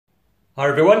Hi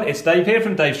everyone, it's Dave here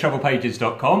from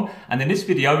davestravelpages.com, and in this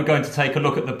video we're going to take a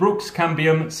look at the Brooks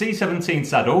Cambium C17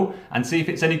 saddle and see if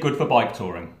it's any good for bike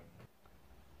touring.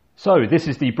 So this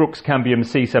is the Brooks Cambium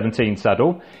C17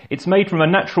 saddle. It's made from a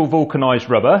natural vulcanised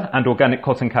rubber and organic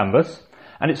cotton canvas,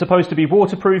 and it's supposed to be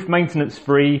waterproof, maintenance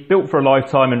free, built for a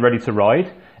lifetime and ready to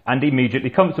ride, and immediately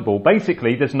comfortable.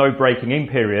 Basically there's no breaking in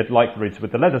period like there is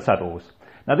with the leather saddles.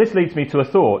 Now this leads me to a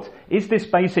thought. Is this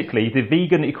basically the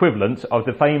vegan equivalent of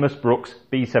the famous Brooks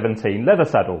B17 leather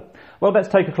saddle? Well, let's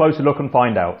take a closer look and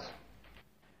find out.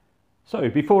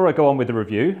 So before I go on with the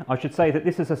review, I should say that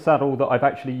this is a saddle that I've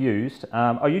actually used.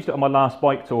 I used it on my last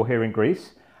bike tour here in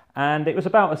Greece, and it was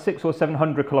about a 600 or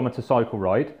 700 kilometre cycle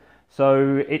ride.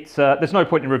 So there's no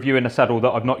point in reviewing a saddle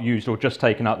that I've not used or just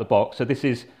taken out the box. So this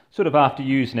is sort of after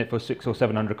using it for 600 or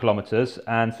 700 kilometres,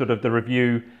 and sort of the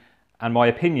review and my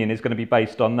opinion is going to be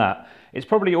based on that. It's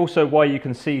probably also why you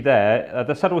can see there,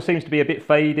 the saddle seems to be a bit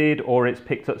faded or it's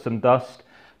picked up some dust.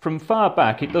 From far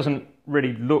back it doesn't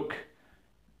really look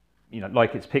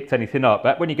like it's picked anything up,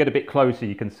 but when you get a bit closer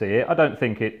you can see it. I don't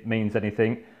think it means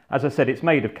anything. As I said, it's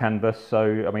made of canvas,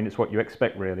 so I mean it's what you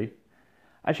expect really.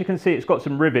 As you can see, it's got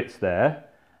some rivets there,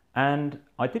 and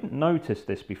I didn't notice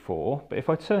this before, but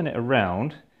if I turn it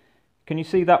around, can you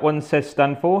see that one says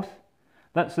Stanforth?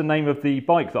 That's the name of the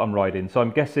bike that I'm riding, so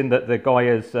I'm guessing that the guy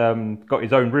has got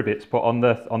his own rivets put on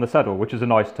the saddle, which is a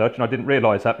nice touch, and I didn't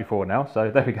realise that before now,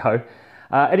 so there we go.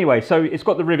 Anyway, so it's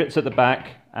got the rivets at the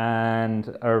back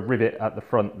and a rivet at the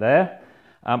front there.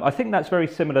 I think that's very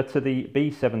similar to the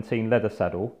B17 leather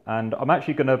saddle, and I'm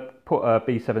actually going to put a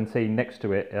B17 next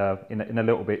to it in a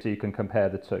little bit so you can compare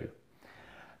the two.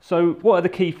 So what are the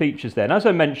key features then? As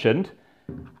I mentioned,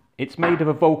 it's made of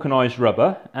a vulcanised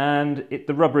rubber, and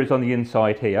the rubber is on the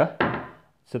inside here.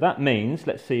 So that means,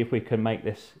 let's see if we can make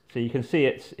this, so you can see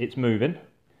it's moving.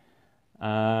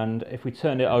 And if we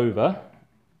turn it over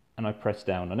and I press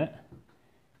down on it,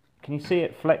 can you see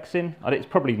it flexing? It's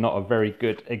probably not a very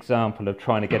good example of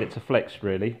trying to get it to flex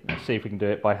really. Let's see if we can do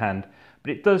it by hand. But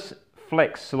it does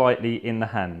flex slightly in the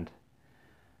hand.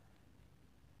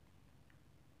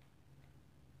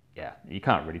 Yeah, you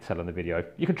can't really tell on the video.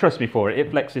 You can trust me for it,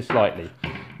 it flexes slightly.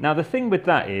 Now the thing with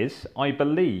that is, I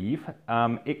believe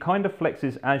it kind of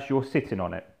flexes as you're sitting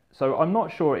on it. So I'm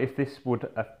not sure if this would,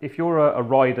 if you're a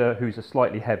rider who's a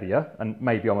slightly heavier, and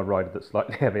maybe I'm a rider that's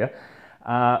slightly heavier,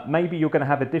 maybe you're going to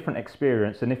have a different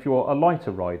experience than if you're a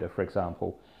lighter rider, for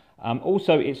example.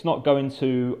 Also, it's not going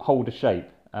to hold a shape.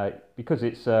 Because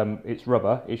it's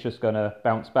rubber, it's just going to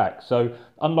bounce back. So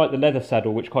unlike the leather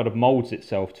saddle, which kind of molds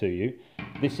itself to you,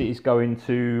 this is going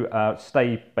to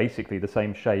stay basically the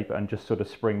same shape and just sort of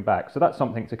spring back. So that's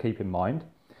something to keep in mind.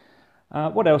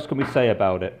 What else can we say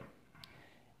about it?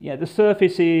 Yeah, the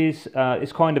surface is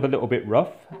kind of a little bit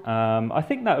rough. I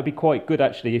think that would be quite good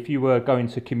actually if you were going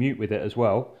to commute with it as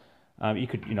well. You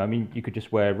could, you could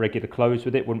just wear regular clothes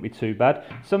with it, wouldn't be too bad.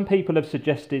 Some people have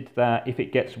suggested that if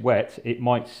it gets wet, it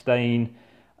might stain,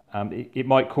 it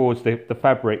might cause the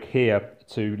fabric here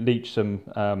to leach some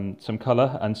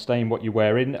colour and stain what you're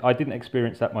wearing. I didn't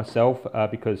experience that myself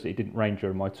because it didn't rain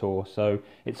during my tour, so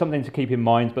it's something to keep in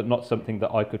mind, but not something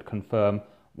that I could confirm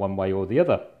one way or the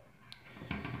other.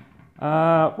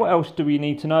 What else do we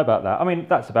need to know about that? I mean,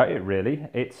 that's about it really.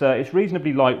 It's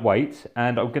reasonably lightweight,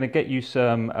 and I'm going to get you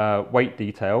some weight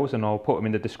details, and I'll put them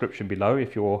in the description below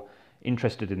if you're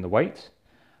interested in the weight.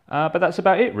 But that's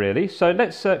about it really. So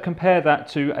let's compare that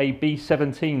to a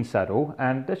B17 saddle,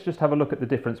 and let's just have a look at the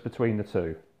difference between the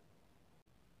two.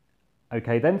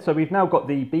 Okay then, so we've now got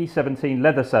the B17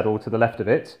 leather saddle to the left of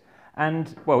it,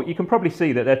 and well, you can probably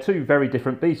see that they're two very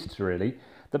different beasts really.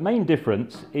 The main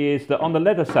difference is that on the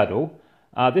leather saddle,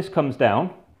 this comes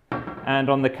down, and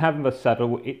on the canvas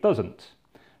saddle, it doesn't.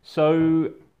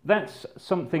 So that's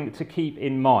something to keep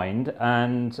in mind,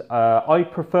 and I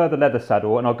prefer the leather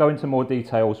saddle, and I'll go into more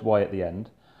details why at the end.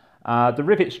 The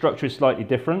rivet structure is slightly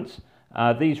different.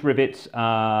 These rivets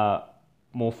are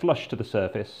more flush to the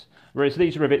surface, whereas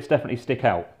these rivets definitely stick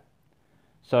out.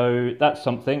 So that's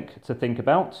something to think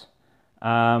about.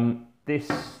 This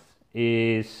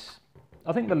is,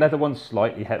 I think the leather one's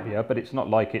slightly heavier, but it's not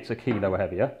like it's a kilo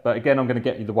heavier. But again, I'm going to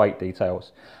get you the weight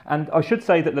details. And I should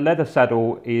say that the leather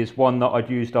saddle is one that I'd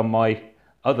used on my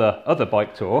other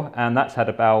bike tour, and that's had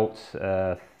about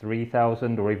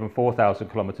 3,000 or even 4,000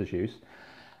 kilometers use.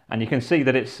 And you can see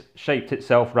that it's shaped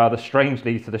itself rather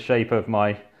strangely to the shape of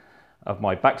my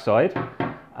backside,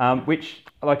 which,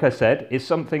 like I said, is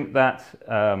something that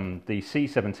the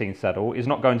C17 saddle is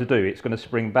not going to do. It's going to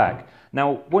spring back.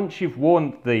 Now, once you've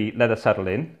worn the leather saddle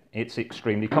in, it's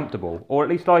extremely comfortable, or at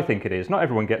least I think it is. Not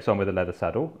everyone gets on with a leather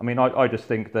saddle. I mean, I just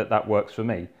think that that works for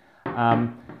me.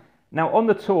 Now on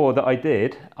the tour that I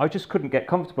did, I just couldn't get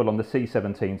comfortable on the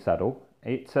C17 saddle.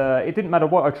 It didn't matter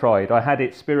what I tried. I had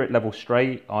it spirit level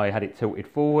straight, I had it tilted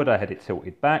forward, I had it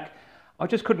tilted back. I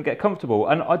just couldn't get comfortable,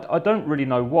 and I don't really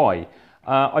know why.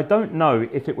 I don't know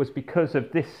if it was because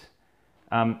of this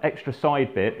extra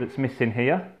side bit that's missing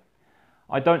here.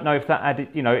 I don't know if that added,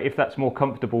 if that's more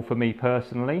comfortable for me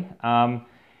personally.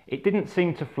 It didn't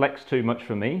seem to flex too much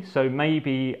for me, so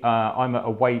maybe I'm at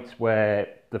a weight where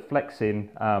the flexing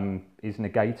is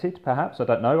negated, perhaps. I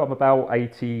don't know. I'm about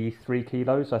 83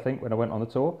 kilos, I think, when I went on the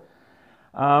tour.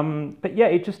 But yeah,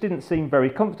 it just didn't seem very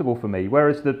comfortable for me.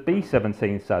 Whereas the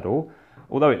B17 saddle,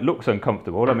 although it looks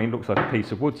uncomfortable, I mean, it looks like a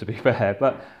piece of wood to be fair,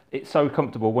 but it's so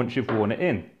comfortable once you've worn it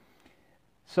in.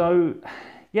 So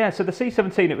yeah, so the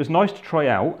C17, it was nice to try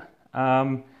out,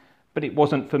 but it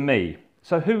wasn't for me.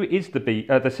 So who is the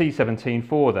C17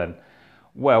 for then?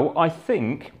 Well, I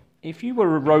think if you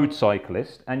were a road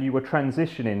cyclist and you were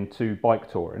transitioning to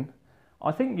bike touring,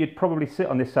 I think you'd probably sit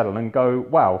on this saddle and go,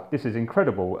 wow, this is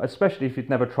incredible, especially if you'd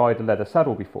never tried a leather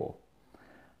saddle before.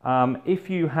 If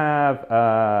you have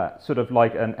sort of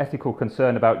like an ethical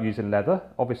concern about using leather,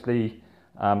 obviously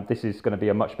this is going to be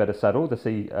a much better saddle, the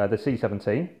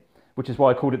C17, which is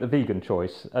why I called it the vegan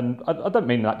choice. And I don't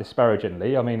mean that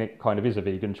disparagingly, I mean it kind of is a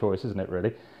vegan choice, isn't it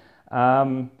really?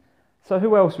 So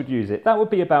who else would use it? That would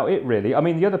be about it really. I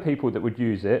mean, the other people that would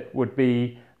use it would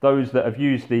be those that have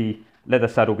used the leather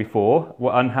saddle before,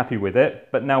 were unhappy with it,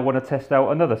 but now want to test out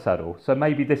another saddle. So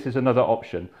maybe this is another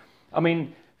option. I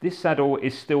mean, this saddle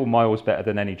is still miles better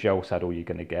than any gel saddle you're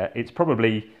going to get. It's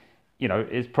probably,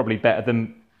 it's probably better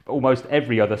than almost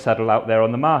every other saddle out there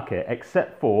on the market,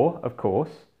 except for, of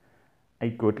course, a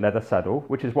good leather saddle,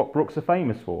 which is what Brooks are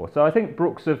famous for. So I think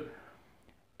Brooks have,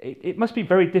 it must be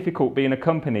very difficult being a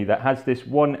company that has this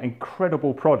one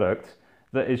incredible product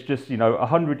that is just,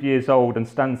 100 years old and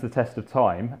stands the test of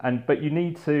time. But you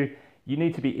need to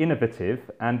be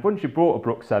innovative. And once you've bought a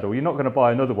Brooks saddle, you're not going to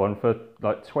buy another one for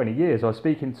like 20 years. I was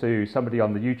speaking to somebody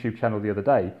on the YouTube channel the other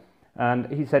day, and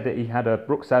he said that he had a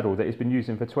Brooks saddle that he's been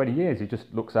using for 20 years. He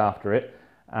just looks after it,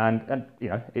 and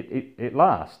it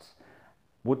lasts.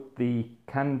 Would the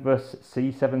Canvas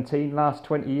C17 last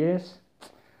 20 years?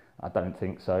 I don't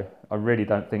think so. I really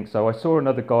don't think so. I saw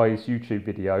another guy's YouTube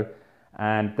video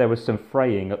and there was some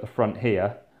fraying at the front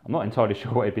here. I'm not entirely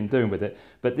sure what he'd been doing with it,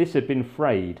 but this had been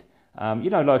frayed.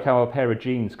 Like how a pair of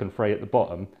jeans can fray at the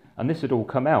bottom, and this had all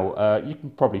come out. You can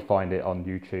probably find it on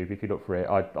YouTube if you look for it.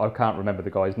 I can't remember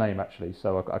the guy's name actually,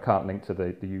 so I can't link to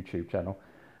the YouTube channel.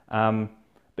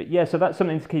 But yeah, so that's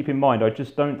something to keep in mind. I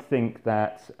just don't think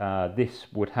that this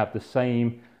would have the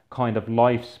same kind of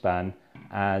lifespan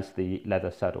as the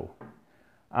leather saddle.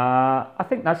 I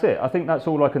think that's it. I think that's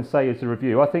all I can say as a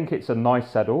review. I think it's a nice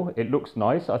saddle. It looks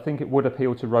nice. I think it would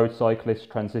appeal to road cyclists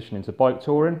transitioning to bike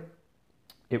touring.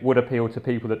 It would appeal to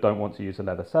people that don't want to use a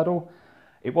leather saddle.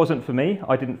 It wasn't for me.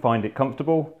 I didn't find it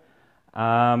comfortable.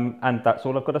 And that's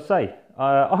all I've got to say.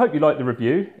 I hope you like the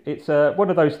review. It's one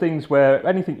of those things where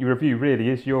anything you review really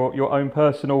is your own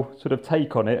personal sort of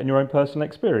take on it and your own personal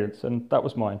experience, and that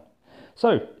was mine.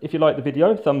 So if you like the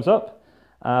video, thumbs up,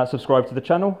 subscribe to the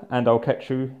channel, and I'll catch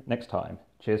you next time.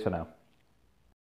 Cheers for now.